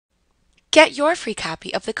Get your free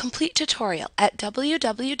copy of the complete tutorial at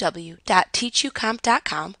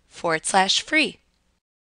www.teachucomp.com/free.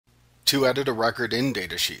 To edit a record in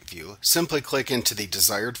Datasheet view, simply click into the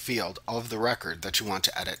desired field of the record that you want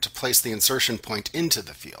to edit to place the insertion point into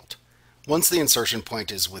the field. Once the insertion point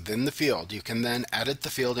is within the field, you can then edit the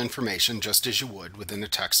field information just as you would within a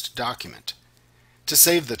text document. To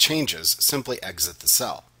save the changes, simply exit the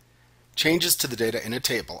cell. Changes to the data in a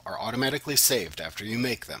table are automatically saved after you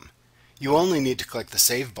make them. You only need to click the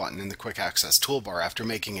Save button in the Quick Access toolbar after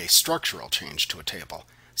making a structural change to a table,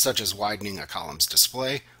 such as widening a column's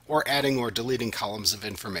display or adding or deleting columns of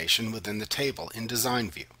information within the table in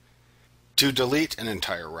Design View. To delete an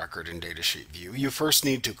entire record in Datasheet view, you first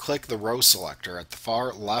need to click the row selector at the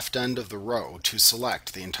far left end of the row to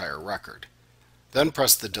select the entire record. Then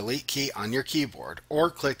press the Delete key on your keyboard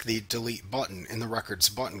or click the Delete button in the Records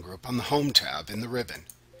button group on the Home tab in the ribbon.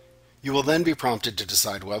 You will then be prompted to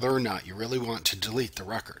decide whether or not you really want to delete the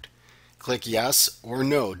record. Click Yes or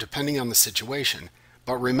No depending on the situation,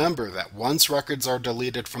 but remember that once records are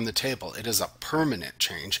deleted from the table, it is a permanent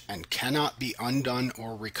change and cannot be undone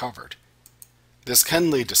or recovered. This can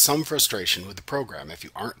lead to some frustration with the program if you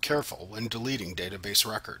aren't careful when deleting database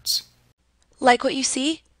records. Like what you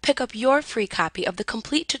see? Pick up your free copy of the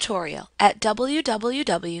complete tutorial at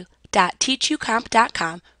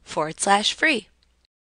www.teachucomp.com/free.